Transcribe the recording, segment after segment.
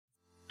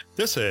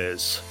This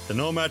is the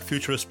Nomad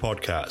Futurist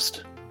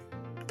Podcast,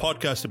 a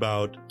podcast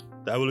about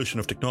the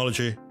evolution of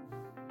technology,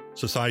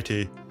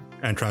 society,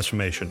 and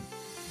transformation.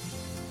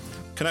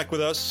 Connect with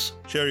us,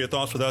 share your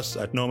thoughts with us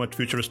at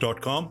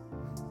nomadfuturist.com.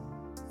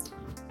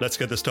 Let's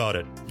get this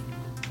started.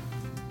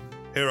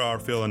 Here are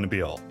Phil and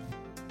Nabil.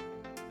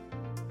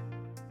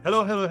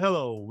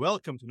 Hello.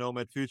 Welcome to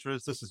Nomad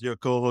Futurist. This is your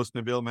co-host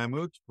Nabil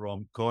Mahmood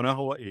from Kona,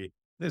 Hawaii.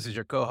 This is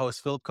your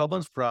co-host Philip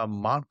Collins from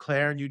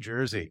Montclair, New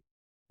Jersey.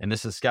 And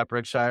this is Scott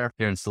Berkshire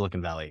here in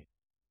Silicon Valley.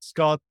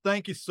 Scott,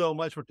 thank you so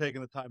much for taking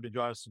the time to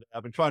join us today.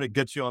 I've been trying to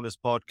get you on this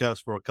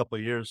podcast for a couple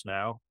of years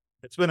now.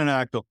 It's been an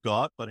act of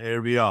God, but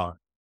here we are.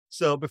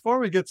 So before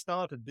we get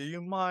started, do you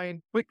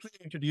mind quickly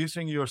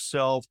introducing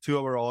yourself to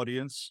our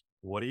audience?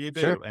 What do you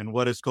do and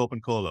what is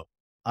OpenColo?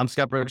 I'm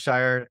Scott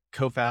Berkshire,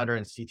 co-founder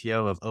and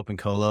CTO of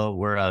OpenColo.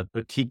 We're a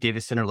boutique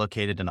data center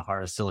located in the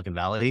heart of Silicon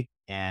Valley.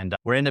 And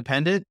we're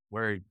independent.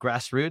 We're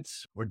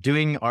grassroots. We're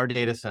doing our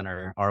data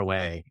center our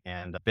way.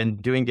 And I've been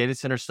doing data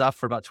center stuff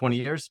for about 20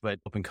 years, but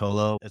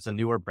OpenColo is a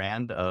newer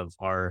brand of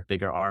our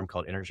bigger arm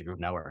called Energy Group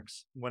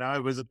Networks. When I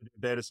visited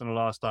the data center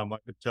last time, I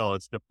could tell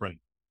it's different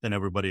than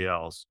everybody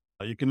else.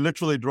 You can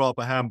literally drop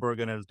a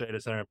hamburger in his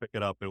data center and pick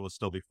it up. It will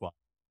still be fun.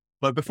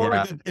 But before we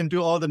get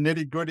into all the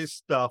nitty-gritty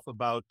stuff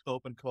about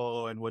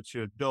OpenColo and what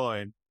you're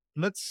doing,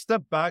 let's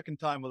step back in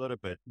time a little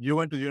bit. You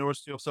went to the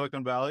University of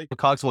Silicon Valley?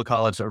 Cogswell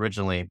College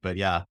originally, but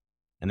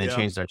and they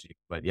changed their chief.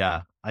 But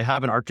I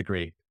have an art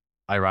degree,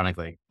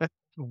 ironically.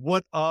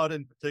 What art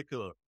in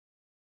particular?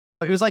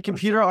 It was like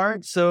computer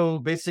art. So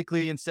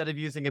basically, instead of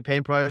using a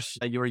paintbrush,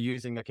 you were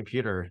using a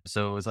computer.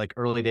 So it was like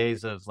early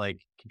days of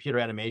like computer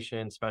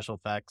animation, special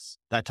effects,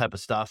 that type of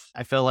stuff.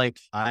 I feel like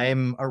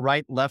I'm a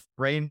right, left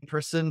brain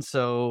person,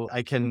 so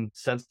I can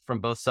sense from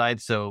both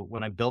sides. So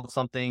when I build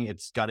something,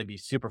 it's got to be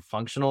super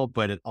functional,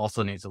 but it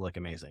also needs to look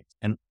amazing.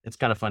 And it's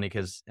kind of funny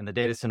because in the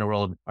data center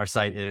world, our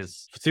site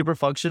is super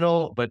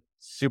functional, but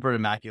super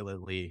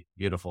immaculately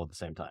beautiful at the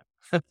same time.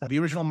 The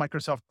original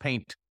Microsoft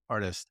Paint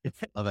artist.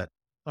 Love it.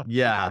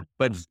 Yeah,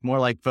 but more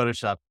like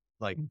Photoshop,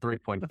 like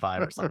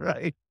 3.5 or something.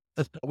 Right.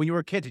 When you were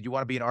a kid, did you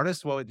want to be an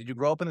artist? Well, did you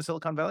grow up in the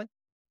Silicon Valley?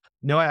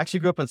 No, I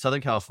actually grew up in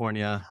Southern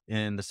California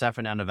in the San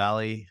Fernando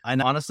Valley.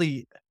 And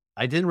honestly,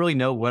 I didn't really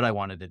know what I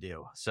wanted to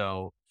do.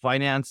 So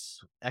finance,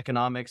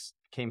 economics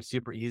came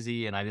super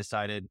easy. And I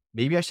decided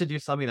maybe I should do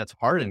something that's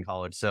hard in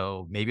college.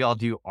 So maybe I'll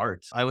do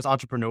art. I was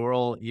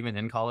entrepreneurial even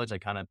in college. I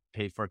kind of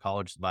paid for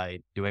college by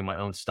doing my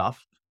own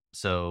stuff.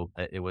 So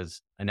it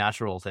was a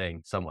natural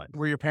thing somewhat.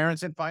 Were your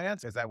parents in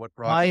finance? Is that what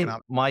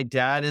brought my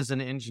dad is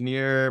an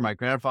engineer. My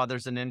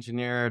grandfather's an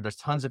engineer. There's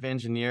tons of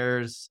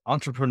engineers,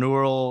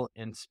 entrepreneurial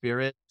in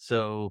spirit.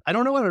 So I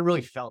don't know what I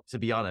really felt, to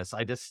be honest.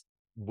 I just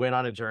went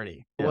on a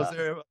journey. Was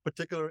there a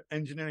particular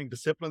engineering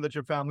discipline that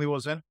your family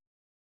was in?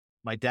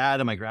 My dad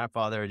and my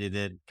grandfather, they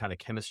did kind of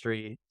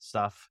chemistry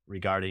stuff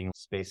regarding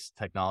space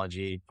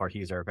technology for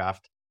his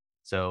aircraft.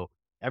 So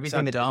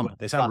everything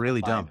they sound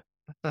really dumb.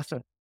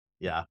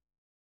 Yeah.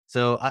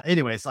 So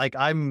anyways, like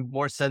I'm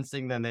more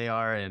sensing than they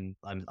are, and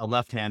I'm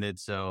left-handed,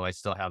 so I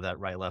still have that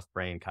right-left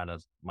brain kind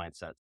of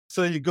mindset.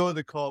 So you go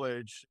to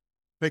college,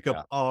 pick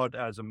up art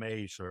as a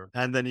major,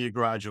 and then you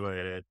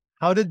graduated.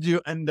 How did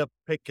you end up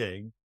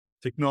picking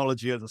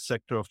technology as a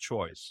sector of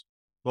choice?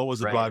 What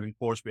was the driving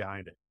force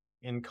behind it?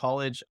 In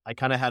college, I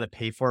kind of had to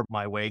pay for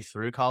my way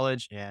through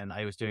college, and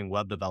I was doing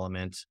web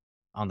development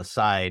on the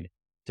side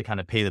to kind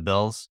of pay the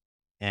bills.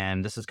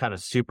 And this is kind of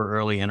super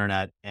early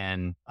internet,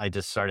 and I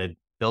just started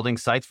building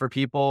sites for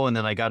people. And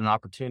then I got an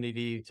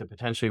opportunity to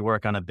potentially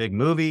work on a big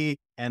movie.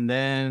 And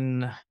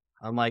then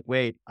I'm like,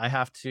 wait, I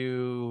have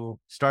to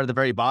start at the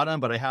very bottom,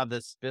 but I have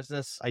this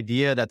business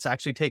idea that's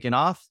actually taken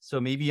off. So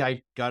maybe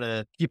I got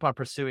to keep on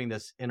pursuing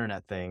this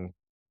internet thing.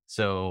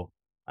 So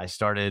I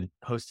started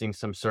hosting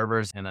some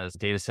servers in a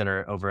data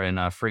center over in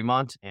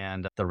Fremont,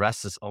 and the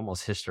rest is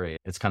almost history.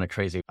 It's kind of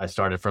crazy. I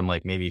started from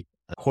like maybe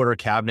a quarter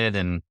cabinet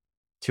and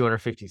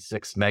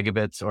 256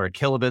 megabits or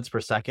kilobits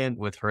per second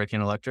with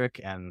Hurricane Electric,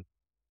 and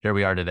here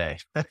we are today.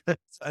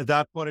 At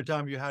that point in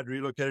time, you had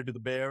relocated to the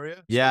Bay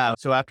Area? Yeah.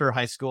 So after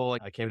high school,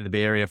 I came to the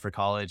Bay Area for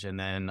college, and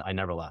then I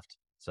never left.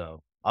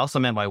 So I also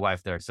met my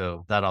wife there.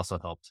 So that also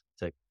helped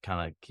to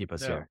kind of keep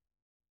us here.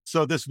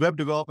 So this web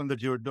development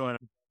that you were doing,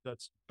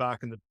 that's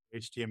back in the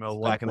HTML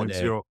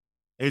 1.0,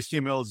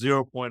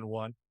 HTML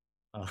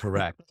 0.1.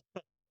 Correct.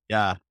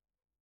 Yeah.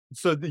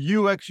 So the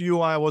UX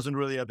UI wasn't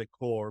really at the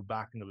core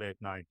back in the late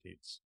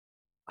 90s.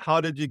 How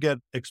did you get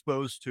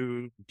exposed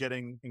to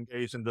getting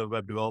engaged in the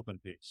web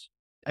development piece?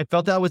 I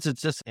felt that was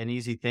just an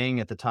easy thing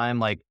at the time.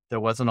 Like there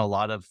wasn't a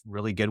lot of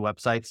really good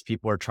websites.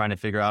 People were trying to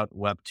figure out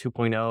Web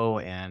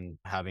 2.0 and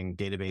having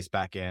database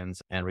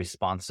backends and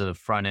responsive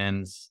front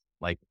ends.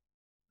 Like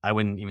I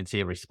wouldn't even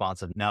say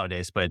responsive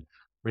nowadays, but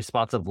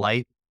responsive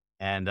light.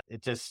 And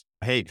it just,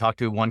 hey, talk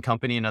to one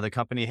company, another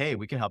company. Hey,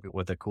 we can help you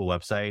with a cool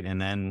website. And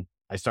then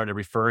I started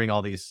referring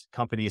all these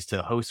companies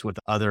to host with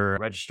other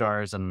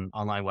registrars and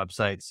online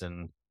websites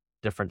and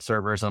different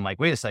servers. I'm like,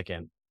 wait a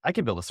second, I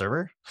can build a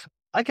server.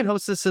 I can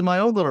host this in my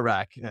own little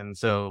rack. And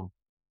so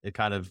it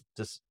kind of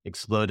just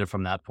exploded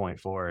from that point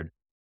forward.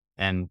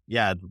 And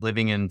yeah,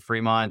 living in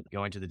Fremont,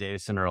 going to the data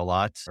center a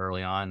lot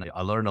early on,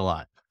 I learned a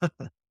lot.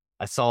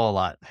 I saw a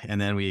lot. And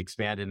then we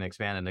expanded and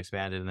expanded and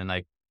expanded. And then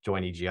I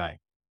joined EGI.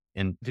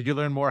 And Did you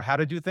learn more how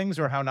to do things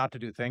or how not to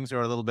do things,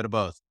 or a little bit of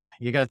both?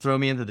 you got to throw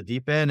me into the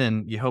deep end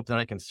and you hope that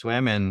I can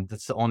swim. And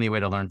that's the only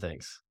way to learn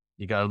things.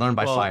 You got to learn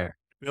by Well, fire.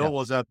 Bill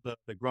was at the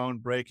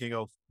groundbreaking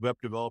of web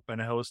development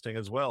and hosting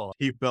as well.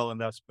 He fell in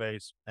that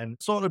space and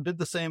sort of did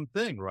the same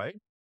thing, right?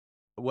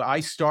 Well,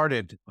 I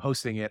started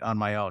hosting it on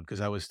my own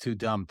because I was too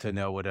dumb to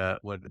know what it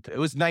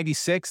was.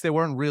 96. There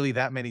weren't really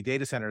that many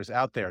data centers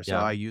out there. So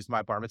Yeah. I used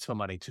my bar mitzvah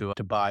money to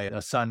buy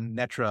a Sun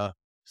Netra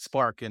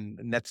Spark and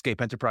Netscape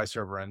Enterprise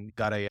server, and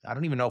got I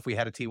don't even know if we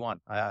had a T1.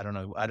 I don't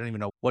know. I don't even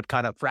know what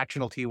kind of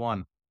fractional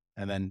T1,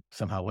 and then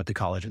somehow went to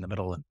college in the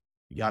middle and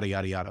yada,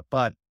 yada, yada.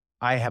 But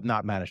I have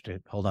not managed to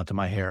hold on to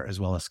my hair as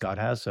well as Scott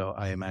has. So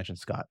I imagine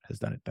Scott has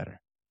done it better.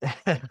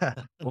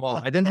 Well,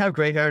 I didn't have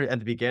gray hair at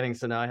the beginning,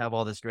 so now I have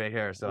all this gray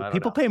hair. So I don't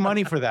People know. pay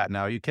money for that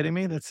now. Are you kidding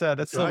me? That's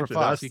Silver Exactly.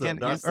 Fox. That's You the- can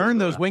that's the- earn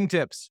those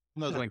wingtips.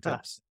 Those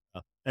wingtips.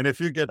 And if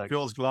you get Like-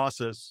 Phil's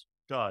glasses,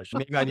 gosh.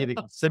 Maybe I need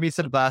to send me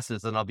some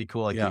glasses and I'll be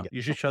cool like Yeah, you.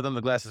 you should show them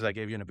the glasses I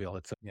gave you, Nabil.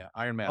 It's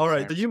Iron Man. All right.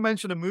 Iron- Did you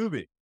mention a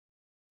movie?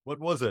 What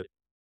was it?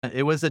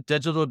 It was a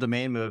digital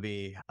domain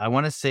movie. I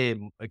want to say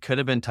it could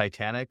have been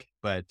Titanic,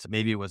 but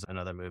maybe it was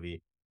another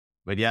movie.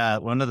 But yeah,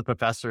 one of the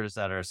professors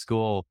at our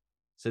school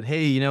said,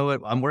 "Hey, you know what?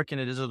 I'm working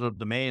a digital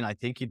domain. I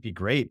think you'd be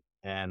great."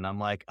 And I'm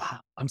like,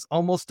 I'm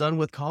almost done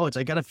with college.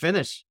 I got to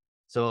finish.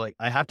 So like,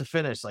 I have to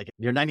finish. Like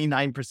you're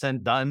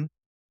 99% done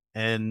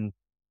and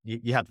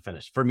you have to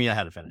finish. For me, I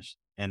had to finish.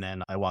 And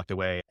then I walked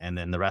away, and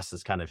then the rest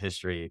is kind of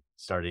history,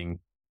 starting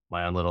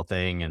my own little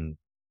thing. And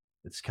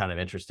it's kind of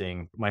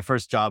interesting. My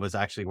first job was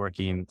actually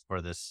working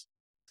for this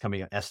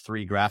company,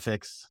 S3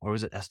 Graphics, or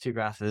was it S2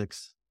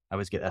 Graphics? I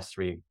always get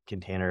S3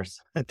 containers,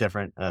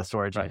 different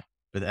storage Right.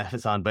 with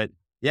Amazon. But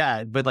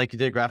yeah, but like you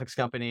did a graphics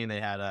company, and they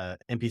had a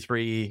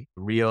MP3,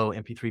 Rio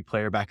MP3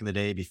 player back in the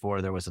day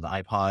before there was an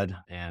iPod.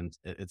 And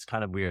it's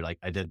kind of weird. Like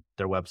I did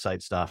their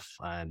website stuff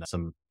and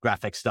some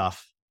graphic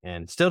stuff,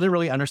 and still didn't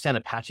really understand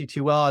Apache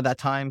too well at that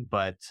time,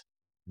 but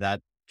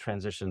that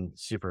transitioned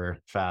super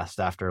fast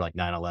after like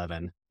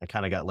 9/11. I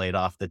kind of got laid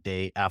off the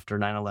day after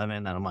 9/11,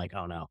 and I'm like,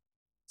 oh no.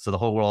 So the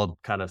whole world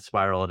kind of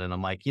spiraled, and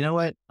I'm like, you know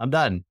what? I'm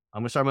done.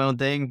 I'm gonna start my own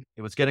thing.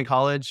 It was good in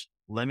college.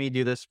 Let me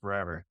do this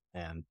forever.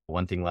 And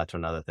one thing led to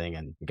another thing,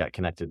 and got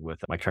connected with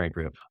my current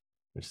group,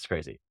 which is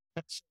crazy.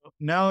 So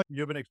now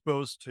you've been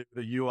exposed to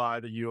the UI,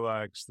 the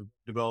UX, the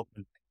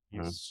development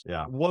piece.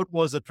 Yeah. What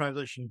was the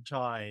transition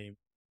time,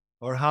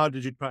 or how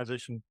did you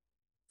transition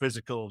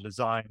physical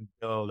design,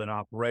 build, and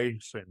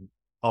operation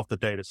of the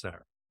data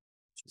center?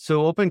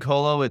 So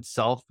OpenColo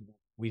itself,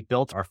 we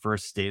built our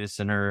first data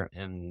center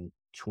in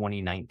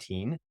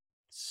 2019.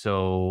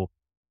 So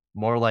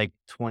more like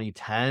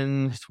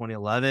 2010,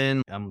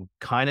 2011. I'm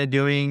kind of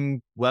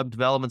doing web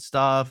development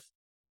stuff,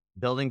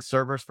 building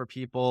servers for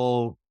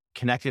people,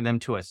 connecting them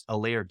to a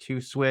layer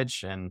 2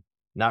 switch, and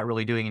not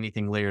really doing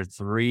anything layer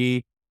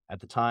 3 at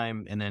the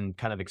time. And then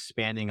kind of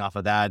expanding off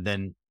of that,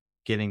 then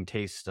getting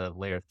taste of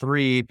layer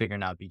 3,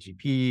 figuring out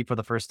BGP for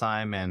the first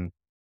time, and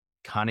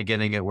kind of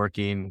getting it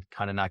working,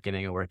 kind of not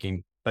getting it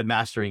working, but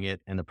mastering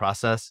it in the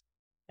process.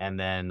 And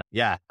then,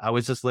 yeah, I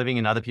was just living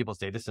in other people's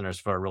data centers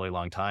for a really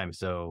long time.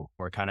 So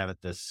we're kind of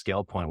at this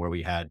scale point where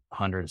we had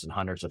hundreds and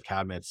hundreds of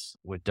cabinets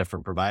with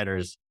different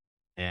providers,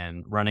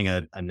 and running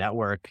a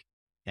network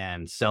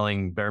and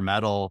selling bare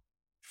metal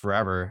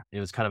forever. It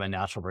was kind of a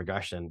natural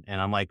progression. And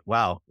I'm like,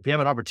 wow, if we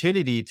have an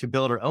opportunity to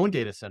build our own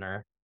data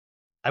center,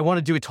 I want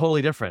to do it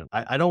totally different.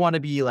 I don't want to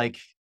be like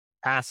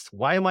asked,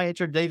 why am I at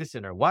your data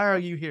center? Why are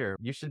you here?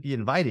 You should be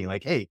inviting,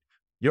 like, hey,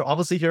 you're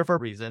obviously here for a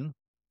reason.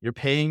 You're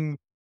paying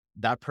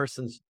that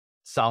person's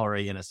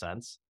salary in a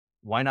sense.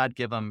 Why not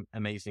give them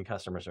amazing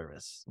customer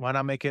service? Why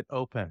not make it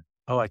open?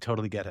 Oh, I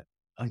totally get it.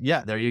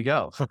 Yeah, there you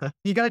go.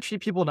 You got to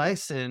treat people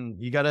nice,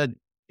 and you got to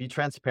be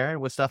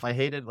transparent with stuff. I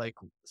hated, like,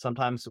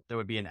 sometimes there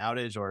would be an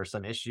outage or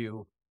some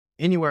issue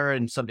anywhere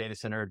in some data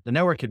center. The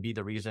network could be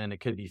the reason. It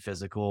could be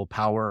physical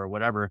power or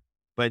whatever.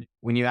 But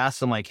when you ask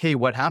them like, hey,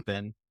 what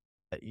happened?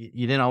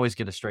 You didn't always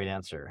get a straight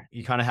answer.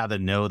 You kind of have to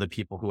know the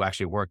people who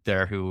actually work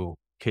there, who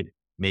could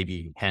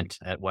maybe hint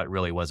at what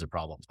really was a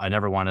problem. I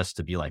never want us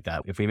to be like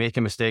that. If we make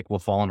a mistake, we'll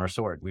fall on our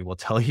sword. We will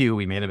tell you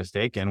we made a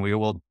mistake, and we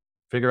will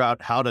figure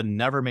out how to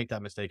never make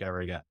that mistake ever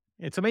again.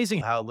 It's amazing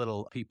how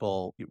little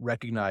people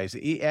recognize,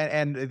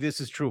 and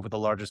this is true for the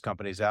largest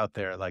companies out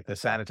there, like the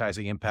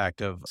sanitizing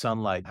impact of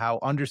sunlight, how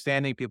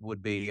understanding people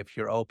would be if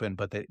you're open,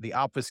 but the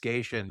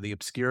obfuscation, the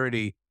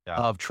obscurity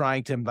of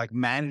trying to like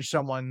manage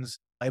someone's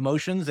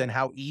emotions, and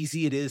how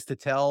easy it is to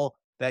tell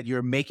that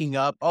you're making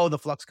up, oh, the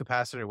flux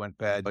capacitor went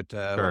bad, but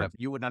Sure.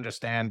 you wouldn't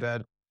understand.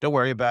 Don't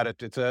worry about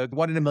it. It's a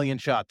 1 in a million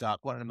shot, Doc,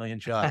 1 in a million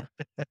shot.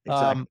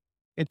 Exactly.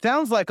 It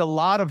sounds like a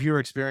lot of your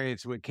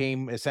experience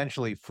came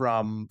essentially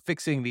from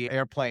fixing the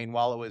airplane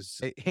while it was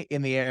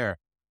in the air,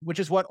 which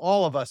is what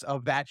all of us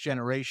of that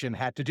generation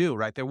had to do,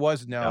 right? There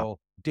was no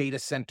data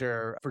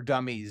center for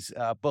dummies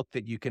book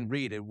that you can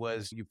read. It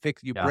was you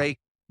fix, you Yeah. break,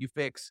 you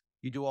fix,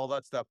 you do all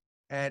that stuff.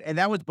 And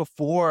that was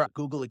before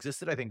Google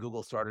existed. I think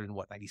Google started in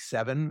what,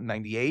 97,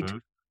 98. Mhm.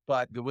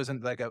 But there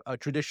wasn't like a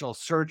traditional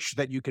search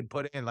that you could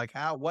put in, like,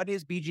 what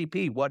is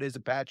BGP? What is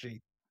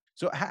Apache?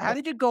 So how Yep.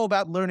 did you go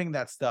about learning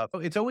that stuff?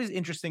 It's always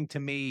interesting to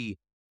me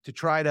to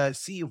try to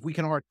see if we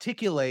can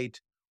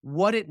articulate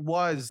what it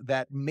was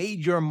that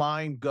made your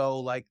mind go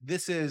like,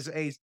 this is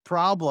a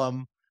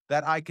problem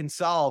that I can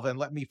solve and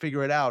let me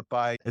figure it out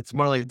by. It's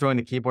more like throwing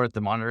the keyboard at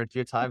the monitor a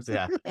few times.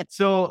 Yeah.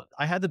 So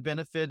I had the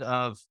benefit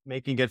of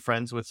making good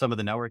friends with some of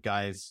the network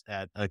guys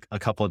at a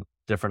couple of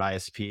different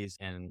ISPs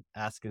and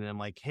asking them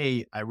like,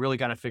 hey, I really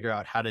got to figure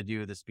out how to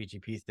do this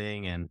BGP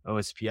thing and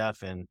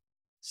OSPF and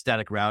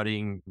static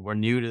routing. We're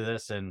new to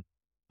this. And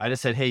I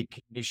just said, hey,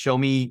 can you show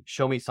me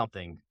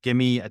something? Give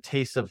me a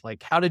taste of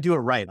like how to do it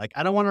right. Like,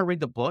 I don't want to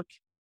read the book.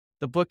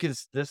 The book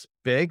is this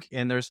big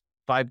and there's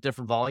 5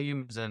 different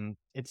volumes and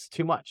it's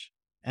too much.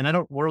 And I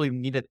don't really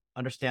need to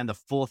understand the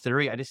full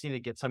theory. I just need to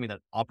get something that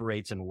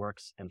operates and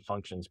works and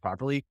functions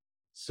properly.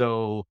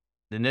 So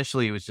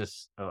initially it was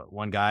just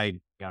one guy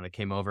kind of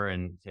came over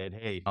and said,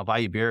 hey, I'll buy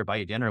you beer, buy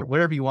you dinner,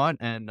 whatever you want,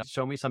 and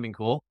show me something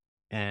cool.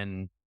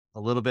 And a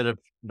little bit of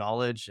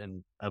knowledge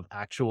and of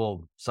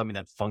actual something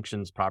that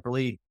functions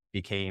properly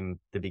became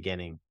the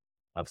beginning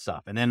of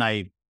stuff. And then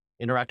I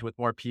interacted with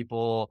more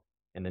people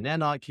in the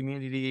Nanoc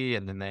community,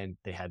 and then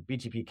they had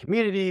BGP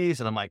communities,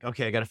 and I'm like,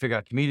 okay, I got to figure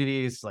out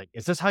communities. Like,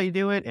 is this how you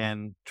do it?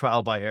 And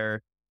trial by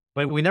error,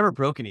 but we never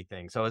broke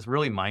anything. So I was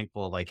really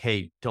mindful, like,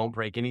 hey, don't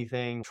break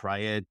anything, try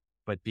it,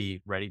 but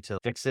be ready to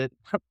fix it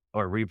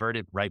or revert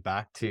it right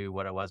back to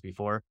what it was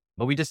before.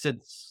 But we just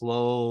did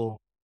slow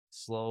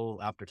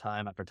after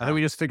time after I think time.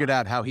 we just figured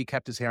out how he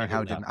kept his hair and how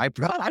it Figured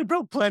didn't. I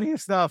broke plenty of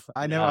stuff.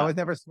 I know I Yeah. was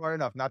never smart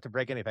enough not to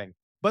break anything.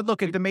 But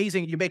look, it's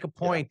amazing. You make a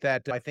point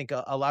that I think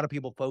a lot of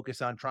people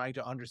focus on trying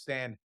to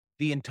understand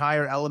the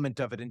entire element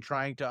of it and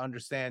trying to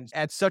understand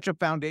at such a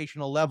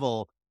foundational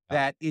level Yeah.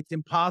 that it's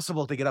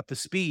impossible to get up to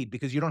speed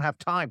because you don't have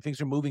time.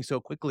 Things are moving so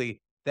quickly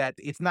that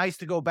it's nice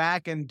to go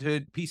back and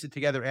to piece it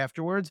together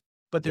afterwards.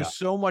 But there's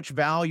Yeah. so much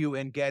value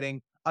in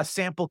getting a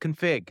sample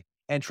config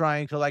and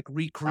trying to like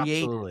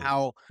recreate Absolutely.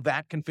 how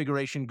that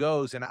configuration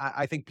goes. And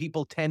I think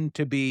people tend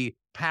to be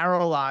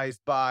paralyzed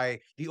by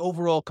the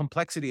overall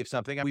complexity of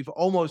something. And we've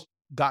almost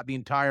got the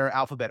entire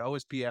alphabet: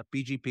 OSPF,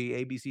 BGP,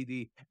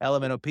 ABCD,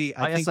 LMNOP.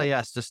 I think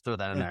ISIS, just throw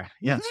that in there.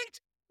 Yes. right?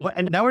 Well,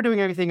 and now we're doing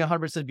everything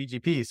 100%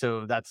 BGP.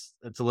 So it's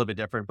a little bit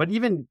different. But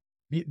even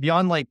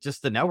beyond like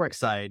just the network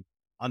side,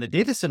 on the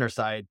data center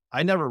side,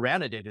 I never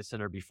ran a data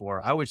center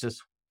before. I was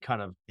just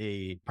kind of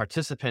a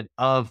participant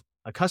of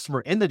a customer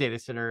in the data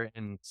center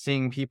and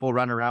seeing people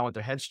run around with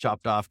their heads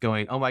chopped off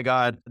going, oh my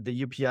God,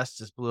 the UPS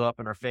just blew up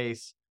in our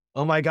face.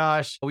 Oh my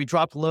gosh, we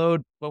dropped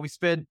load, but we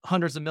spent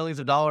hundreds of millions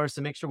of dollars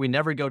to make sure we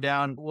never go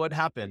down. What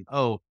happened?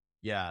 Oh,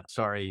 yeah,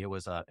 sorry. It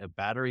was a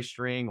battery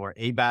string or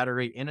a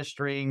battery in a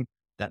string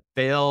that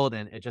failed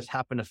and it just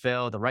happened to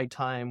fail at the right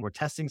time. We're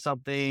testing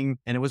something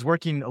and it was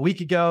working a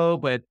week ago,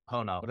 but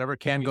oh no. Whatever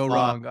can We go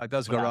thought- wrong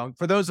does go Yeah. wrong.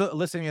 For those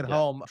listening at Yeah.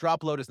 home,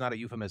 drop load is not a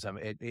euphemism.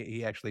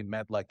 He actually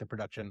meant like the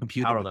production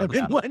computer Power load,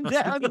 yeah. went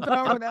down, the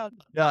power went out.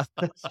 Yeah.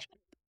 that's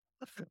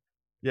true.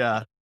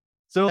 Yeah.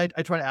 So I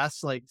try to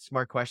ask like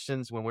smart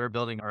questions when we're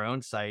building our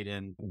own site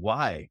and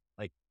why.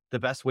 Like the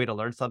best way to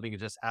learn something is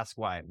just ask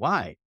why.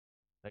 Why?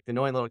 Like the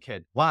annoying little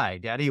kid. Why,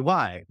 daddy?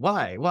 Why?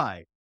 Why?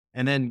 Why?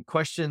 And then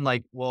question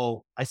like,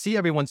 well, I see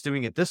everyone's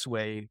doing it this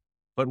way,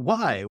 but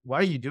why? Why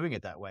are you doing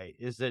it that way?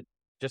 Is it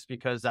just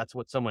because that's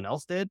what someone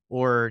else did?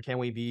 Or can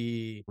we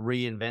be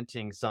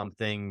reinventing some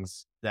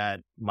things that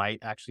might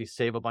actually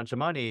save a bunch of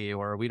money?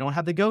 Or we don't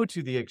have to go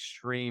to the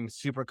extreme,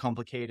 super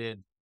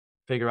complicated,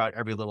 figure out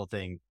every little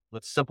thing.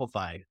 Let's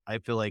simplify. I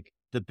feel like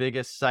the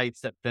biggest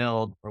sites that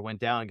failed or went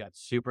down got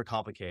super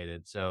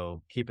complicated.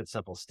 So keep it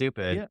simple,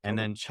 stupid, Yeah, and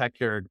then check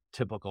your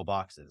typical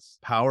boxes.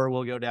 Power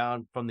will go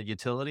down from the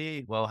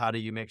utility. Well, how do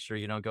you make sure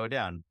you don't go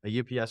down? A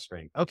UPS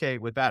string. Okay,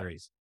 with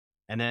batteries.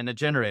 And then a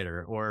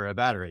generator or a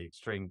battery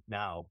string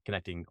now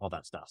connecting all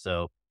that stuff.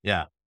 So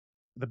yeah.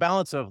 The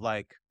balance of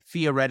like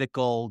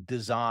theoretical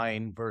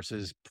design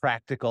versus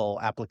practical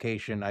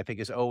application, I think,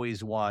 is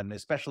always one,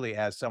 especially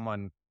as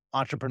someone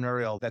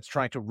entrepreneurial that's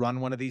trying to run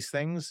one of these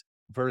things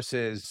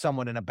versus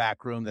someone in a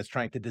back room that's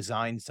trying to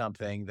design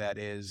something that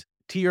is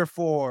tier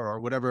 4 or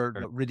whatever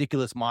Sure.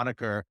 ridiculous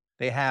moniker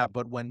they have.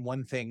 But when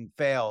one thing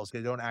fails,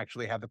 they don't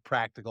actually have the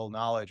practical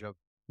knowledge of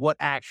what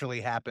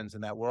actually happens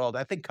in that world.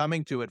 I think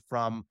coming to it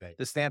from Right.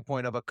 the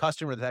standpoint of a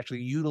customer that's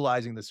actually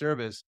utilizing the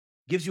service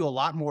gives you a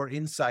lot more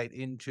insight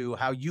into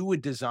how you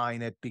would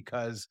design it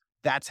because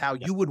that's how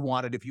Yeah. you would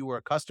want it if you were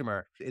a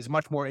customer is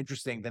much more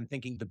interesting than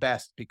thinking the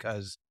best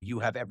because you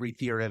have every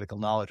theoretical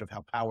knowledge of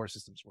how power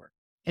systems work.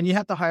 And you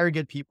have to hire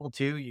good people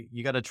too.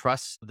 You got to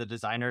trust the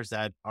designers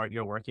that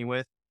you're working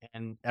with.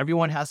 And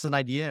everyone has an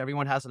idea.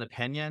 Everyone has an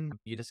opinion.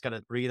 You just got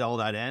to breathe all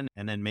that in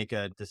and then make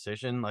a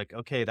decision like,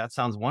 okay, that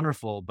sounds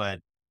wonderful,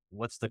 but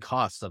what's the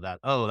cost of that?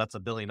 Oh, that's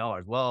 $1 billion.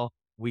 Well,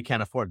 we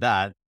can't afford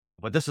that.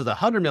 But this is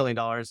 $100 million.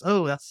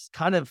 Oh, that's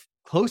kind of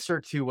closer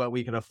to what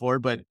we can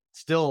afford, but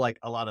still like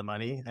a lot of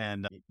money.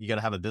 And you got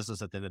to have a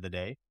business at the end of the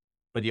day.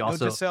 but you Note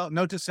also, to self.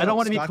 Note to I don't self.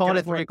 want to be Scott calling can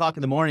at 3 afford. o'clock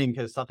in the morning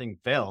because something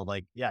failed.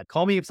 Like, yeah,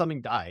 call me if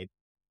something died,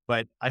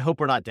 but I hope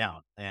we're not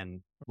down.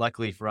 And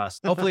luckily for us,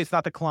 Hopefully, it's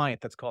not the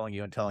client that's calling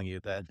you and telling you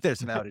that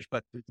there's an outage.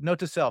 But note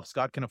to self: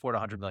 Scott can afford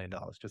 $100 million,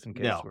 just in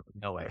case. no,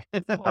 no way.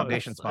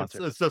 Foundation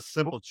sponsor. It's a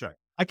simple check.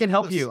 I can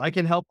help Let's- you. I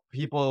can help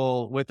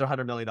people with their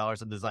 $100 million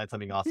and design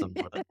something awesome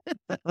for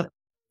them.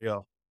 Yeah.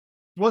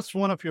 What's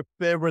one of your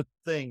favorite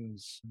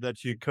things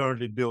that you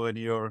currently do in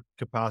your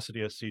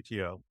capacity as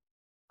CTO?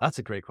 That's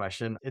a great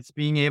question. It's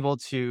being able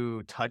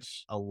to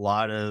touch a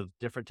lot of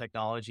different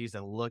technologies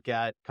and look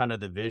at kind of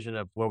the vision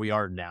of where we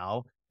are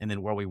now and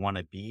then where we want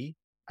to be.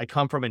 I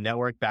come from a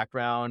network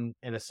background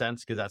in a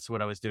sense, because that's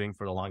what I was doing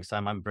for the longest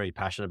time. I'm very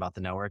passionate about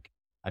the network.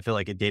 I feel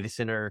like a data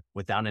center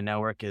without a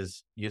network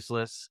is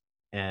useless,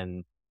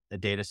 and a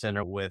data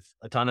center with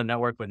a ton of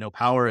network but no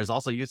power is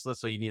also useless.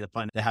 So you need to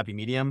find the happy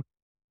medium.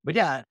 But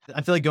yeah,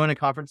 I feel like going to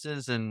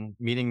conferences and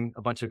meeting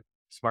a bunch of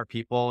smart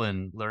people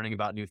and learning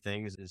about new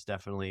things is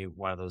definitely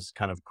one of those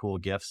kind of cool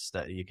gifts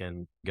that you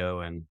can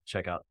go and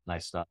check out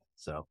nice stuff.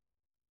 So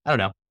I don't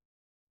know.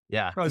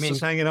 Yeah. It's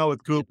just hanging out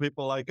with cool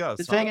people like us.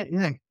 just hang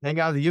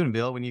out with you and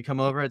Bill when you come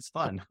over. It's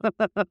fun.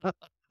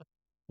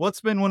 What's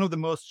been one of the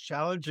most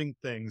challenging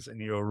things in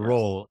your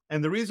role?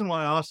 And the reason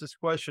why I asked this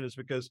question is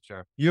because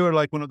Sure. you're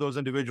like one of those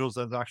individuals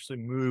that's actually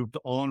moved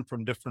on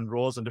from different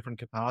roles and different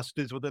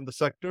capacities within the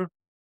sector.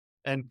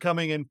 And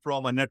coming in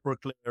from a network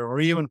layer or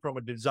even from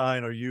a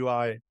design or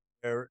UI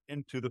layer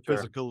into the Sure.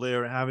 physical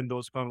layer and having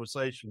those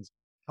conversations.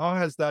 How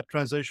has that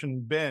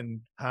transition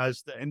been?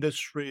 Has the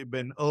industry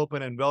been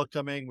open and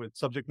welcoming with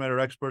subject matter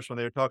experts when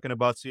they're talking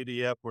about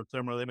CDF or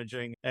thermal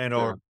imaging and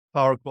or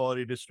power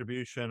quality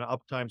distribution,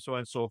 uptime, so on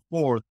and so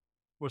forth?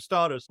 For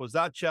starters, was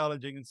that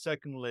challenging? And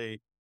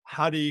secondly,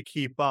 how do you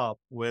keep up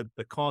with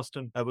the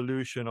constant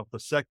evolution of the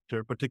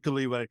sector,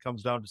 particularly when it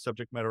comes down to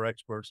subject matter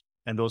experts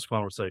and those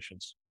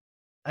conversations?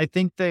 I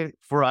think that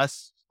for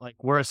us, like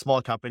we're a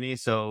small company.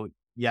 So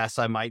yes,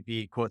 I might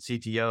be quote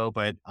CTO,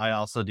 but I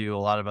also do a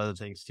lot of other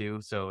things too.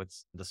 So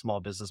it's the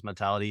small business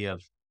mentality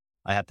of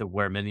I have to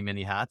wear many,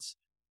 many hats.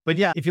 But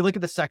yeah, if you look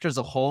at the sector as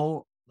a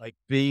whole, like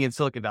being in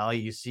Silicon Valley,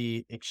 you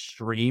see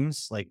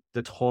extremes, like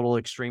the total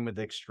extreme with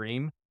the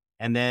extreme.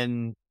 And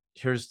then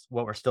here's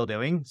what we're still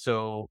doing.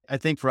 So I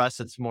think for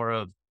us, it's more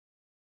of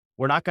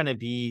we're not going to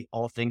be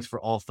all things for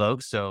all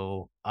folks.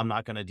 So I'm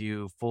not going to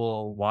do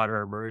full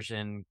water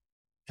immersion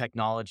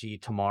technology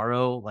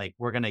tomorrow. Like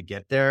we're going to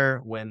get there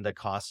when the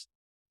cost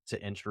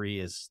to entry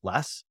is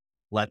less.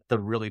 Let the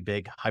really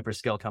big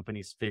hyperscale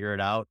companies figure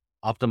it out,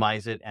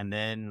 optimize it, and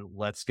then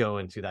let's go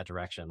into that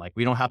direction. Like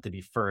we don't have to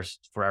be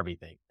first for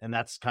everything. And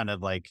that's kind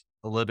of like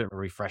a little bit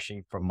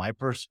refreshing from my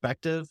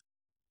perspective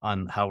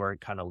on how we're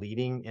kind of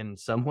leading in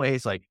some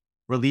ways. Like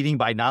we're leading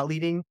by not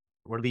leading.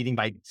 We're leading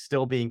by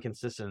still being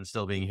consistent and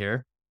still being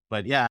here.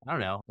 But yeah, I don't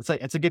know.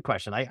 It's a good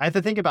question. I have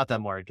to think about that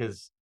more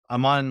because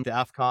I'm on the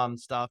AFCOM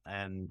stuff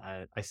and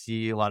I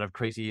see a lot of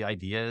crazy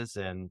ideas,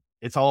 and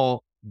it's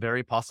all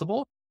very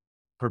possible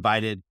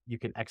provided you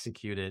can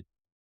execute it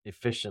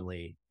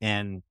efficiently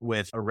and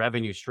with a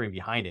revenue stream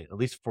behind it. At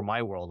least for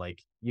my world,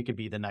 like you could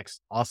be the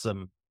next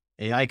awesome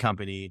AI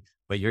company,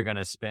 but you're going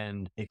to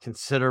spend a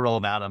considerable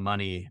amount of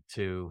money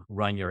to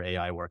run your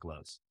AI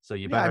workloads. So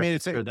you better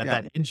make sure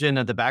that engine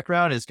at the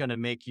background is going to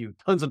make you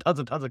tons and tons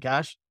and tons of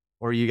cash,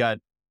 or you got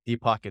deep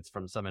pockets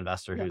from some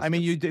investor who's. I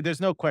mean, there's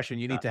no question.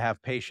 You need to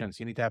have patience.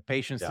 You need to have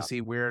patience to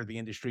see where the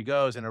industry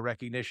goes, and a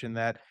recognition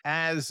that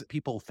as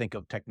people think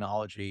of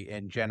technology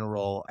in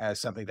general as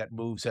something that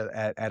moves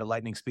at a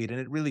lightning speed, and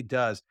it really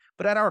does.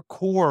 But at our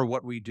core,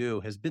 what we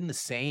do has been the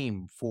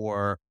same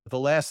for the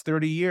last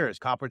 30 years.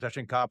 Copper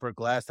touching copper,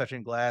 glass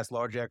touching glass,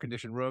 large air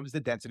conditioned rooms.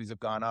 The densities have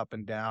gone up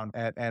and down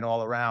and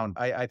all around.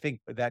 I think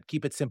that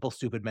keep it simple,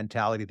 stupid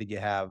mentality that you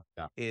have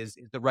is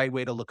the right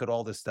way to look at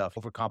all this stuff.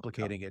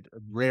 Overcomplicating it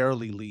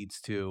rarely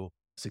leads to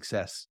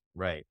success.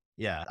 Right.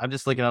 Yeah. I'm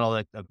just looking at all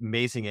the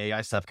amazing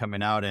AI stuff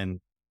coming out. And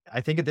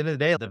I think at the end of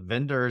the day, the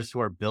vendors who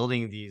are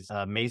building these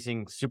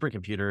amazing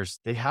supercomputers,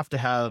 they have to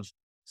have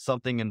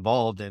something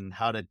involved in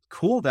how to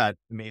cool that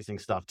amazing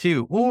stuff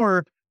too.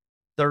 Or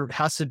there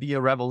has to be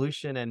a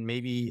revolution and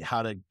maybe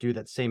how to do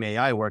that same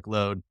AI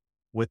workload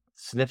with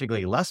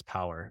significantly less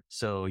power.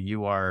 So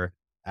you are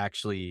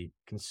actually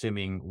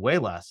consuming way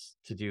less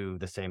to do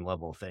the same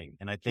level of thing.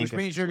 And I think which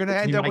means you're going to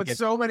end up with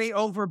so many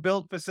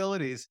overbuilt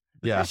facilities.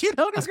 Yeah. You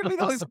know, there's going to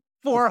be those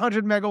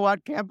 400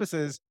 megawatt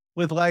campuses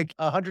with like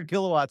 100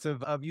 kilowatts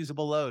of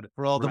usable load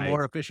for all the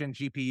more efficient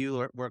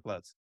GPU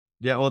workloads.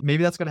 Yeah. Well,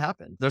 maybe that's going to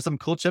happen. There's some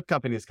cool chip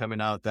companies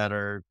coming out that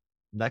are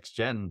next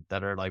gen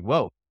that are like,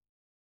 whoa.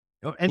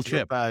 And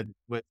chip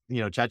with,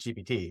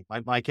 ChatGPT.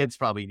 My kids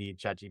probably need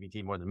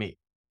ChatGPT more than me.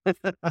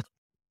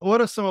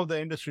 What are some of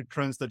the industry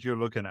trends that you're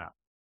looking at?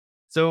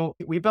 So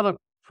we built a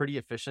pretty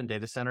efficient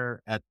data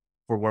center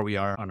for where we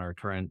are on our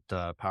current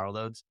power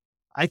loads.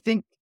 I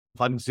think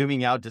if I'm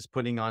zooming out, just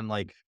putting on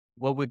like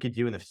what we could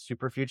do in the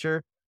super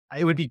future,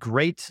 it would be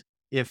great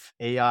if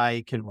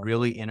AI can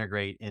really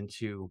integrate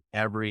into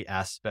every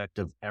aspect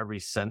of every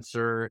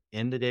sensor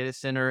in the data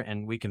center,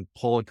 and we can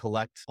pull and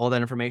collect all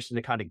that information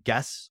to kind of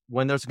guess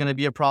when there's going to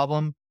be a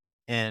problem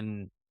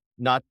and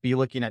not be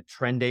looking at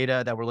trend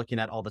data that we're looking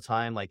at all the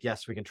time. Like,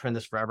 yes, we can trend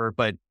this forever,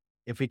 but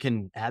if we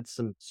can add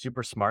some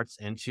super smarts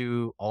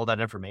into all that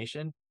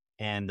information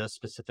and those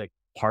specific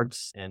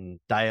parts and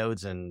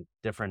diodes and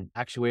different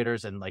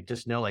actuators, and like,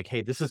 just know like,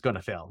 hey, this is going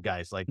to fail,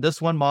 guys. Like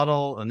this one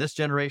model and this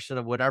generation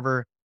of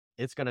whatever,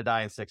 it's going to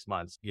die in 6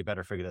 months. You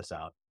better figure this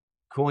out.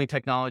 Cooling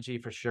technology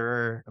for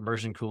sure,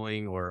 immersion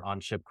cooling or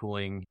on-chip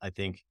cooling. I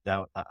think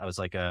that I was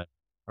like a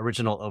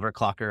original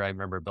overclocker. I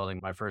remember building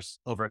my first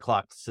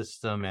overclocked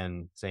system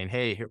and saying,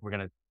 hey, here, we're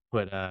going to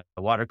put a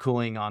water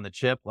cooling on the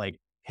chip. Like,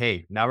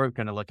 hey, now we're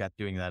going to look at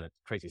doing that at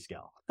crazy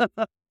scale.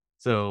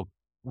 So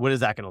what is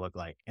that going to look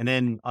like? And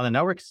then on the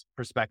network's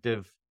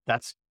perspective,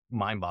 that's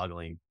mind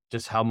boggling,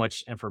 just how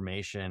much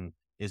information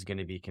is going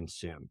to be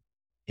consumed.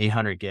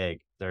 800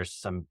 gig. There's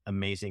some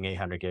amazing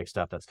 800 gig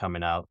stuff that's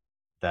coming out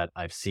that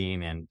I've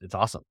seen, and it's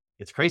awesome.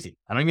 It's crazy.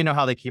 I don't even know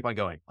how they keep on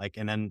going. Like,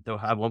 and then they'll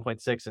have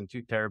 1.6 and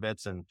 2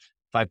 terabits and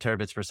 5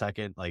 terabits per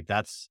second. Like,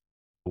 that's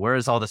where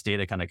is all this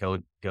data kind of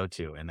go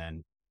to? And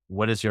then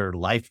what is your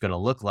life going to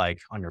look like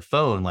on your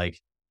phone? Like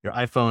your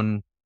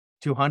iPhone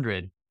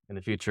 200 in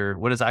the future,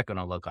 what is that going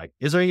to look like?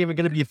 Is there even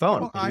going to be a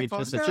phone?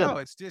 No,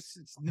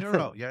 it's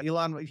neuro. Yeah,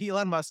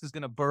 Elon Musk is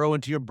going to burrow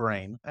into your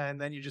brain, and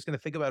then you're just going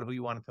to think about who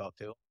you want to talk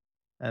to.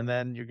 And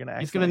then you're going to,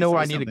 he's going to know where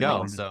I need to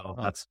go. So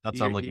that's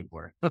what I'm looking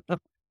for.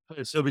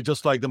 It'll be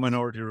just like the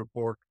Minority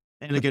Report.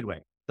 In a good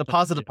way. The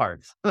positive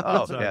parts.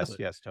 Oh,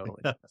 yes,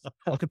 totally.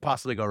 What could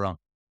possibly go wrong?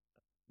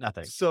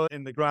 Nothing. So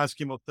in the grand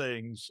scheme of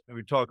things,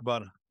 we talk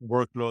about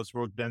workloads,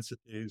 work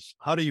densities.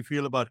 How do you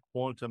feel about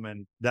quantum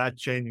and that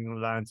changing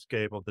the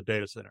landscape of the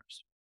data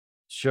centers?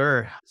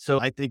 Sure. So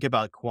I think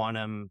about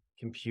quantum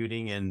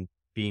computing and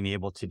being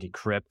able to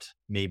decrypt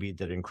maybe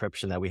the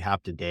encryption that we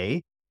have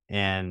today.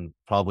 And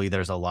probably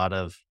there's a lot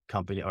of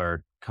company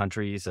or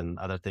countries and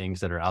other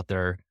things that are out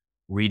there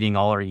reading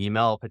all our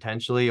email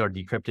potentially or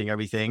decrypting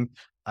everything.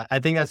 I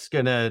think that's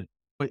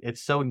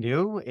it's so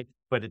new,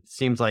 but it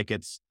seems like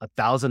it's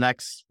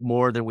 1,000x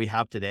more than we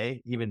have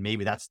today. Even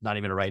maybe that's not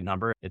even a right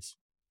number. It's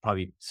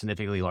probably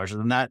significantly larger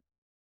than that.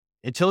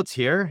 Until it's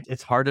here,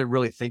 it's hard to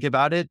really think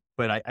about it.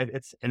 But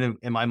it's in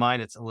my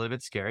mind, it's a little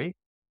bit scary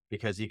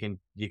because you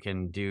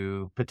can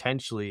do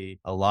potentially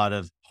a lot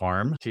of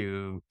harm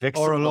to fix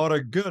or a lot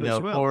of good as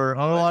well. Or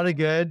a lot of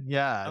good.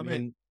 Yeah. I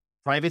mean,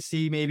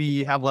 privacy, maybe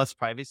you have less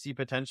privacy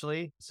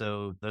potentially.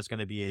 So there's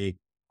going to be a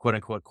quote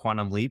unquote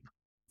quantum leap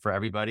for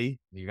everybody.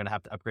 You're going to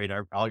have to upgrade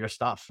all your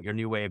stuff. Your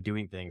new way of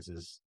doing things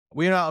is.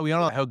 We don't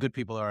know how good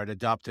people are at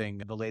adopting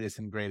the latest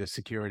and greatest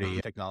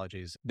security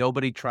technologies.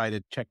 Nobody tried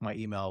to check my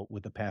email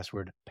with the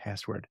password.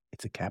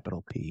 It's a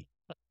capital P.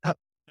 I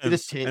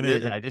just changed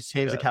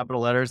the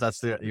capital letters.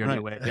 That's your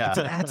new way. Yeah. It's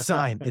an @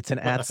 sign. It's an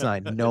 @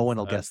 sign. No one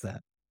will guess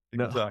that.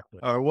 Exactly.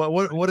 All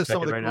right. What is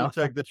some of the cool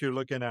tech that you're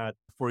looking at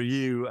for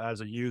you as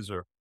a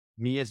user?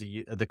 Me as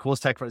the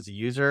coolest tech as a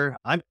user,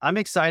 I'm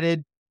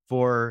excited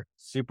for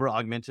super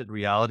augmented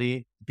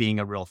reality being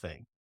a real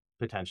thing,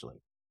 potentially.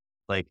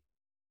 Like,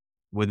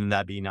 wouldn't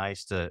that be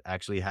nice to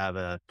actually have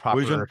a proper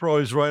Vision Pro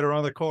is right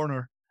around the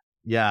corner.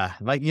 Yeah.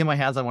 If I can get my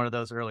hands on one of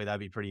those early, that'd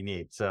be pretty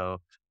neat. So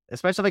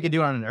especially if I could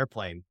do it on an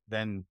airplane,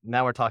 then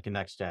now we're talking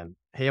next gen.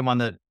 Hey,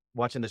 I'm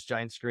watching this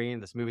giant screen,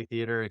 this movie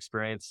theater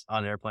experience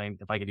on an airplane.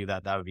 If I could do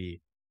that, that'd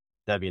be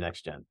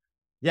next gen.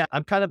 Yeah.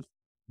 I'm kind of,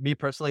 me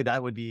personally,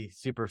 that would be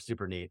super,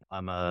 super neat.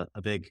 I'm a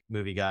big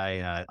movie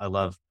guy. I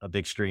love a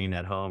big screen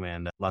at home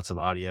and lots of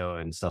audio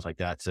and stuff like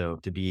that. So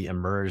to be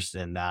immersed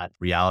in that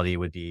reality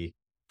would be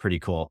pretty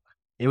cool.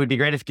 It would be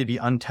great if it could be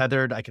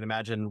untethered. I can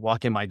imagine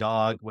walking my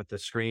dog with the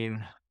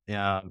screen,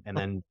 and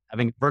then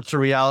having virtual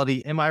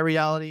reality in my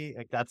reality.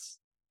 Like, that's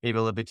maybe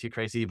a little bit too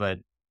crazy, but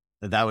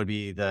that would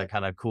be the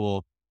kind of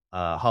cool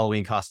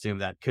Halloween costume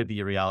that could be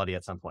a reality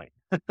at some point.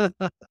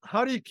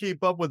 How do you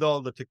keep up with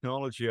all the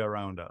technology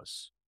around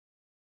us?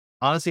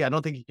 Honestly, I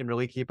don't think you can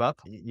really keep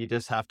up. You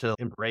just have to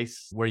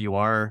embrace where you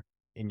are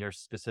in your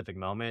specific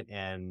moment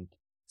and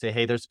say,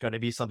 hey, there's going to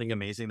be something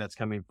amazing that's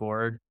coming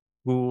forward.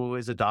 Who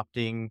is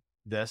adopting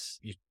this?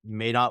 You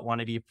may not want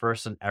to be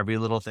first in every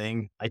little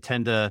thing. I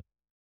tend to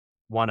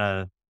want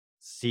to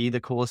see the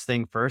coolest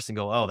thing first and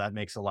go, oh, that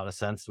makes a lot of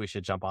sense. We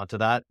should jump onto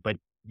that. But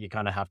you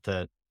kind of have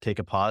to take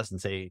a pause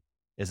and say,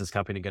 is this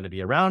company going to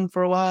be around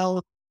for a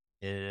while?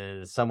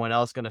 Is someone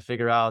else going to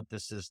figure out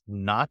this is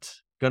not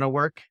going to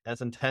work as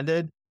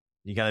intended?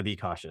 You got to be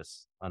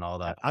cautious on all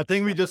that. I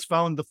think we just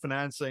found the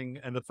financing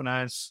and the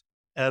finance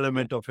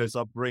element of his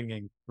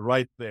upbringing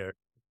right there.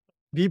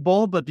 Be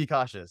bold, but be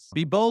cautious.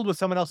 Be bold with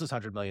someone else's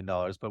 $100 million,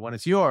 but when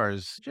it's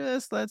yours,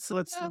 just let's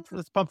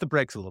pump the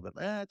brakes a little bit.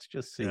 Let's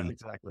just see. Yeah,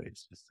 exactly.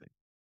 Let's just see.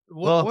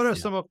 What are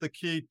some of the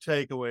key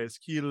takeaways,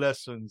 key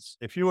lessons?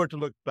 If you were to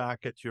look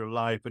back at your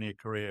life and your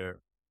career,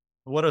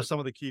 what are some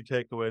of the key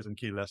takeaways and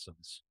key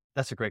lessons?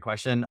 That's a great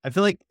question. I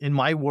feel like in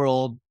my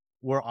world,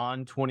 we're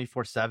on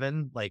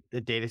 24/7. Like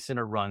the data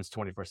center runs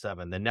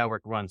 24/7. The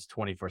network runs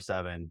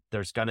 24/7.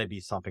 There's going to be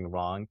something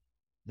wrong.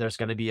 There's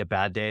going to be a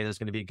bad day. There's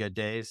going to be good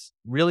days.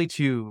 Really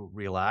to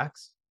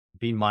relax,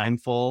 be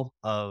mindful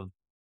of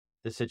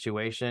the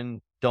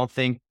situation. Don't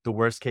think the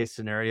worst case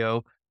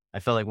scenario. I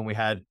felt like when we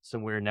had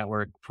some weird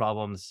network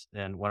problems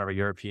in one of our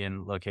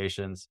European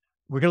locations,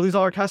 we're going to lose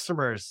all our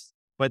customers.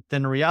 But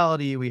then in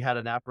reality, we had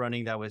an app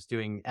running that was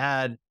doing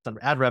some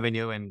ad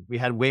revenue, and we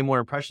had way more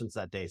impressions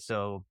that day.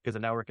 So because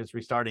the network is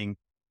restarting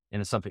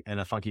in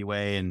a funky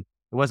way, and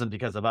it wasn't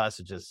because of us,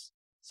 it's just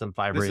some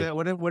fiber.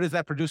 What is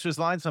that producer's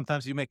line?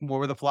 Sometimes you make more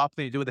with a flop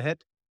than you do with a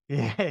hit.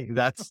 Yeah,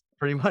 that's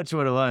pretty much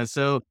what it was.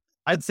 So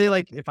I'd say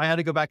like if I had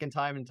to go back in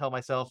time and tell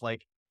myself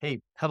like, hey,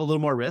 have a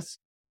little more risk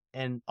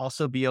and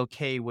also be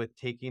okay with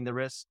taking the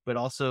risk, but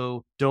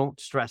also don't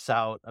stress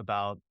out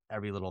about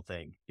every little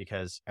thing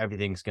because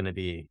everything's going to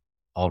be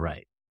all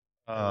right.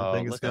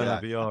 Everything's going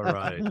to be all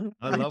right.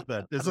 I love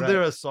that. Isn't Right.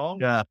 there a song?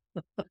 Yeah.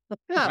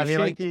 Yeah. I mean,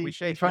 like we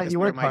shake you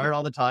work Mike. hard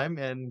all the time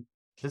and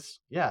just,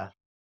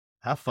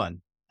 have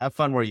fun. Have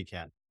fun where you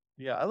can.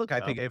 Yeah, look, I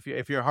think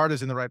if your heart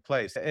is in the right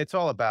place, it's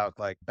all about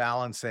like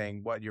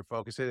balancing what your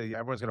focus is.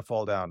 Everyone's going to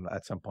fall down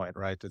at some point,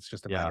 right? It's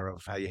just a matter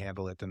of how you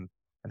handle it and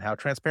how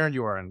transparent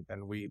you are.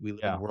 And we live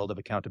in a world of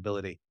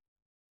accountability.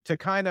 To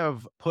kind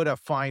of put a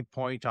fine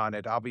point on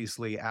it,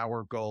 obviously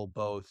our goal,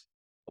 both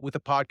with the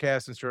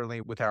podcast and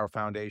certainly with our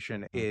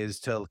foundation, is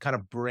to kind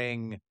of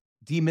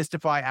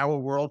demystify our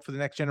world for the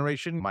next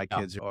generation. My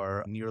kids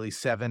are nearly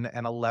 7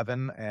 and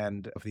 11,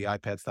 and if the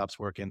iPad stops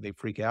working, they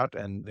freak out,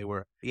 and they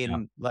were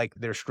in like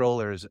their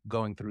strollers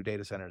going through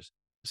data centers.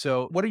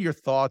 So what are your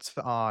thoughts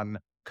on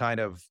kind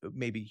of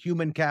maybe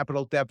human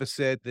capital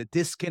deficit, the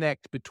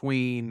disconnect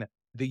between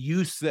the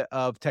use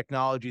of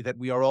technology that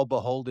we are all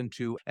beholden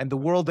to and the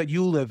world that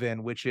you live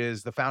in, which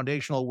is the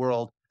foundational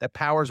world that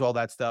powers all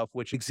that stuff,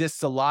 which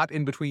exists a lot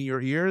in between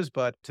your ears,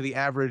 but to the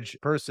average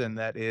person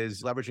that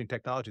is leveraging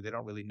technology, they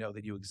don't really know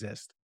that you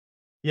exist.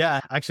 Yeah,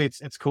 actually,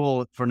 it's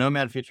cool for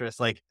Nomad Futurists.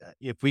 Like,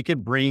 if we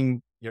could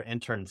bring your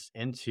interns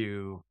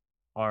into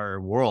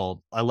our world,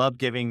 I love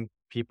giving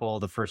people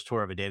the first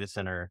tour of a data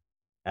center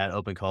at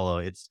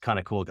OpenColo. It's kind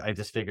of cool. I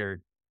just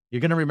figured you're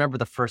going to remember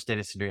the first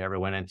data center you ever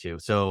went into.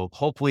 So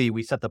hopefully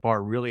we set the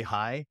bar really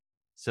high.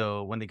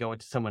 So when they go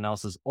into someone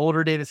else's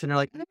older data center,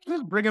 like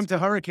bring them to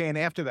Hurricane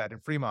after that in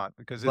Fremont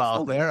because it's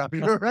still there. I'm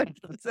sure, right?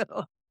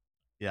 So.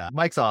 Yeah,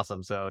 Mike's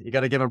awesome. So you got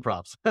to give him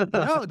props.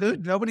 No,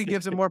 dude, nobody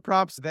gives him more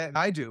props than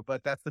I do.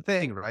 But that's the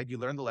thing, right? You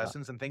learn the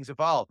lessons and things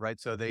evolve,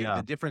 right? So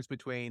the difference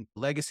between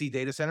legacy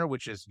data center,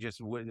 which is just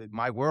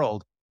my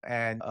world,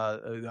 and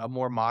a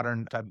more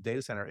modern type of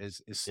data center is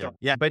still.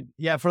 Yeah, but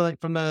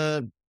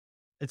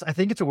I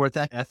think it's a work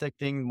ethic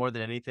thing more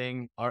than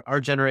anything. Our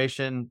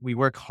generation, we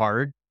work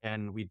hard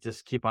and we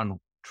just keep on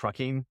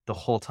trucking the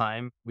whole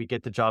time. We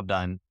get the job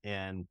done.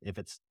 And if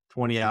it's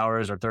 20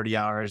 hours or 30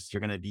 hours,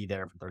 you're going to be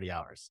there for 30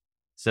 hours.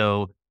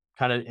 So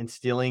kind of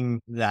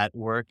instilling that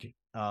work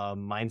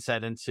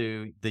mindset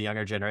into the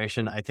younger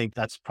generation, I think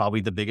that's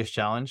probably the biggest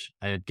challenge.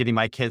 Getting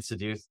my kids to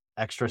do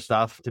extra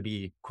stuff, to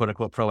be quote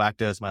unquote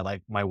proactive, as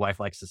my wife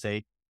likes to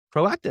say,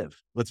 proactive.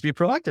 Let's be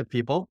proactive,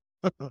 people.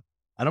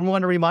 I don't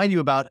want to remind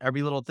you about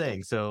every little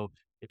thing. So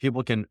if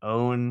people can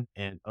own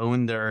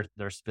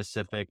their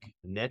specific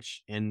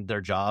niche in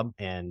their job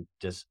and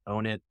just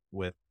own it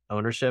with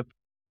ownership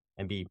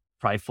and be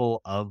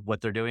prideful of what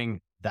they're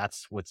doing,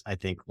 that's what's, I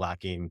think,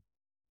 lacking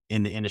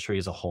in the industry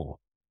as a whole.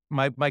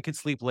 My kids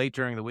sleep late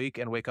during the week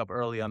and wake up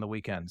early on the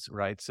weekends,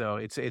 right? So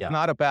it's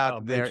not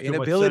about their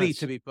inability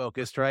to be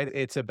focused, right?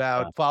 It's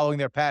about following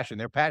their passion.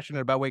 They're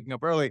passionate about waking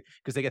up early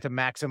because they get to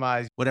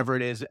maximize whatever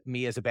it is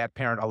me as a bad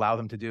parent allow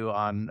them to do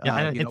on.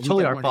 And it's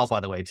totally our fault, by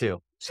the way,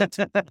 too.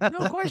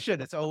 No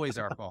question. It's always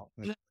our fault.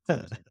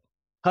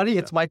 Honey,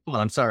 it's my fault.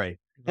 I'm sorry.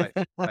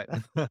 Right.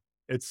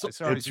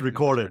 It's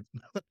recorded.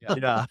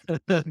 Yeah.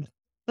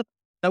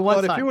 That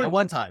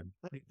one time.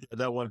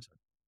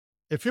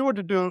 If you were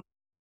to do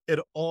it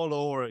all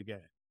over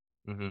again,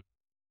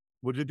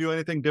 would you do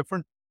anything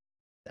different?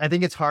 I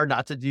think it's hard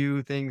not to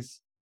do things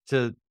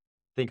to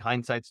think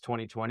hindsight's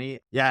 2020.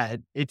 Yeah,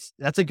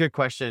 that's a good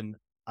question.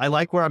 I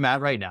like where I'm at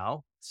right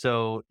now.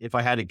 So if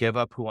I had to give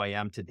up who I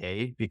am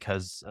today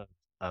because of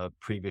a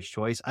previous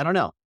choice, I don't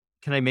know.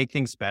 Can I make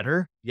things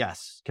better?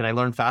 Yes. Can I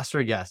learn faster?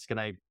 Yes. Can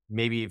I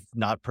maybe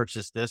not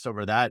purchase this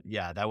over that?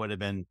 Yeah, that would have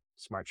been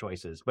smart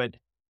choices. But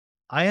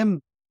I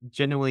am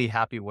genuinely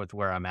happy with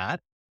where I'm at.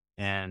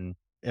 And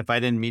if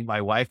I didn't meet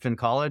my wife in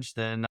college,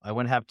 then I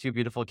wouldn't have 2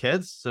 beautiful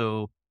kids.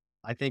 So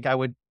I think I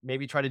would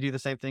maybe try to do the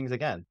same things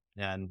again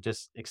and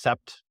just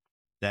accept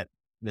that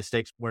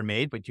mistakes were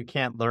made, but you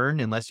can't learn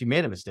unless you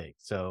made a mistake.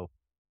 So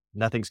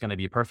nothing's going to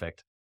be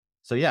perfect.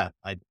 So yeah,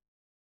 I'd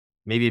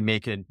maybe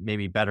make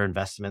better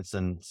investments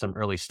in some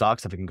early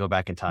stocks if I can go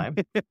back in time.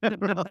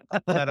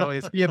 Not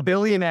always be a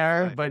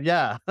billionaire, right. But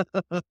yeah.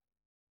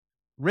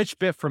 Rich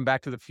Biff from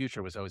Back to the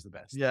Future was always the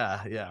best.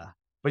 Yeah.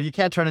 But you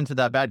can't turn into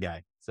that bad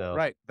guy. So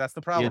right, that's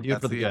the problem.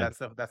 That's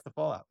the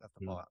fallout. That's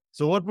the fallout.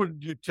 So what do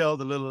you tell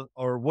the little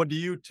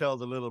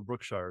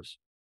Brookshires?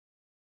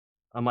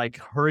 I'm like,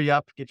 hurry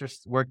up, get your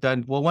work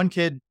done. Well, one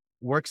kid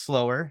works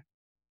slower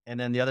and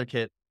then the other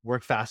kid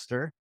work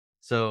faster.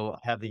 So I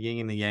have the yin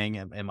and the yang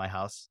in my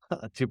house,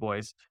 2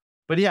 boys.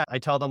 But yeah, I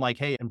tell them like,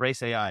 hey,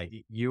 embrace AI.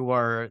 You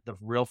are the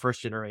real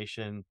first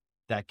generation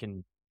that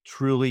can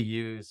truly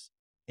use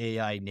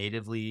AI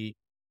natively.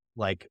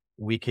 Like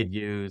we could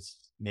use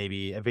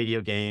maybe a video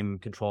game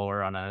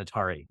controller on an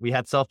Atari. We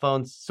had cell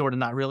phones, sort of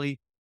not really.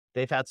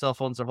 They've had cell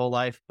phones their whole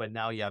life, but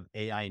now you have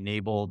AI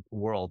enabled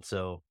world.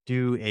 So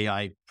do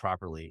AI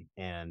properly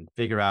and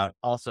figure out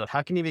also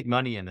how can you make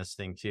money in this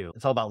thing too.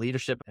 It's all about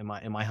leadership in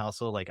my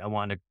household. Like I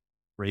want to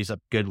raise up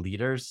good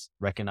leaders,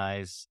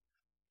 recognize,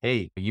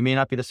 hey, you may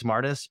not be the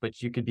smartest,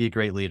 but you could be a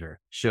great leader.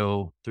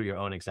 Show through your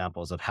own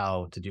examples of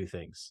how to do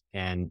things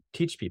and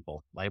teach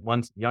people. Like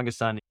one youngest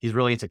son, he's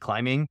really into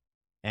climbing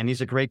and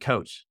he's a great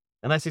coach,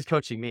 unless he's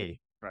coaching me.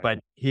 Right. But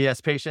he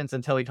has patience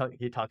until he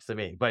talks to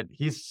me. But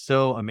he's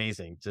so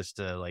amazing just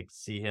to like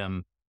see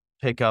him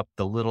pick up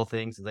the little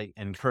things, like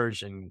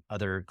encouraging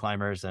other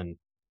climbers and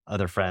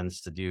other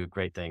friends to do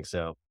great things.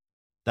 So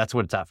that's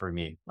what it's at for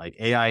me. Like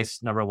AI's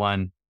number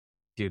one,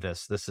 do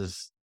this. This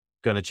is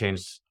going to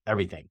change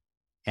everything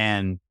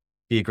and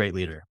be a great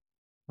leader.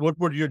 What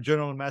would your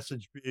general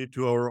message be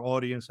to our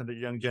audience and the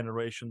young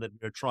generation that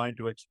we're trying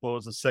to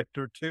expose the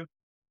sector to?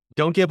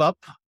 Don't give up.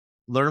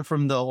 Learn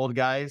from the old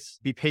guys.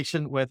 Be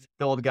patient with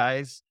the old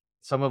guys.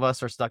 Some of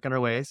us are stuck in our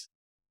ways.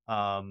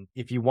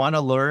 If you want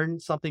to learn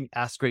something,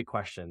 ask great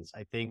questions.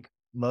 I think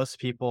most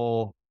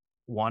people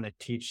want to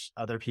teach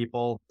other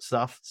people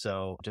stuff.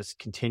 So just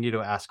continue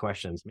to ask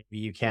questions.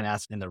 Maybe you can't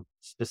ask in the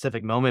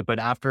specific moment, but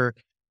after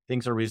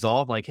things are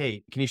resolved, like,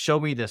 hey, can you show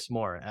me this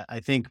more? I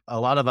think a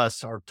lot of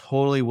us are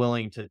totally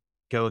willing to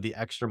go the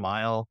extra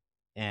mile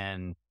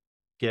and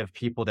give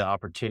people the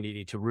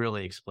opportunity to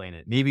really explain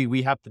it. Maybe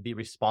we have to be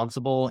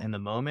responsible in the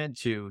moment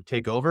to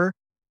take over,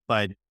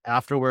 but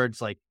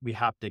afterwards, like we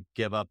have to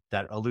give up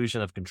that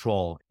illusion of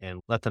control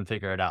and let them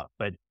figure it out.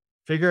 But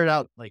figure it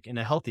out like in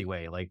a healthy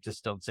way. Like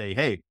just don't say,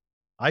 hey,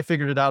 I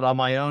figured it out on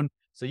my own,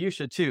 so you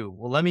should too.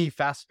 Well, let me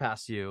fast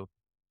pass you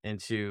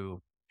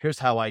into here's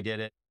how I did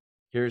it.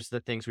 Here's the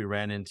things we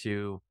ran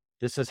into.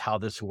 This is how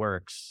this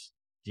works.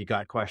 You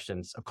got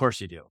questions? Of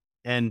course you do.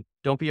 And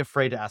don't be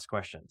afraid to ask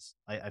questions.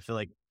 I feel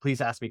like,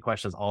 please ask me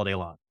questions all day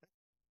long.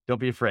 Don't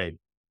be afraid.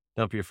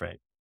 Don't be afraid.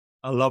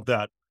 I love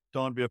that.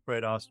 Don't be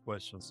afraid to ask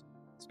questions.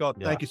 Scott,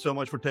 thank you so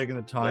much for taking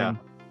the time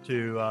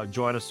to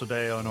join us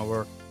today on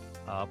our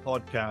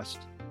podcast.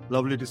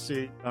 Lovely to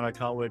see, and I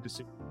can't wait to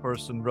see you in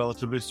person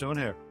relatively soon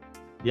here.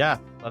 Yeah,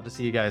 love to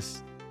see you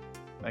guys.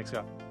 Thanks,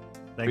 Scott.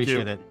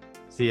 Appreciate it.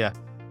 See ya.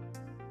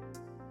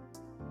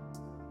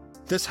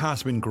 This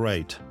has been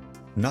great.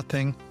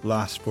 Nothing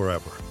lasts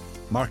forever.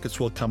 Markets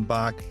will come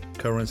back,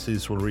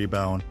 currencies will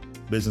rebound,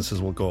 businesses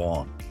will go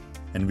on,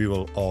 and we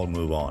will all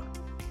move on.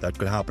 That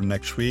could happen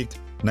next week,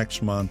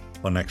 next month,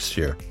 or next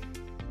year.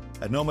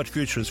 At Nomad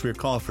Futures, we're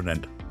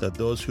confident that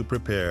those who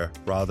prepare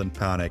rather than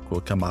panic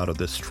will come out of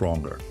this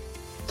stronger.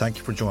 Thank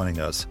you for joining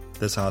us.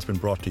 This has been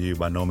brought to you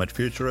by Nomad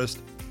Futurist.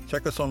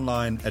 Check us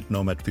online at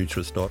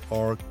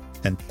nomadfuturist.org,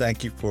 and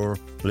thank you for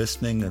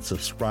listening and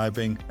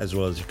subscribing, as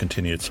well as your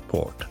continued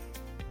support.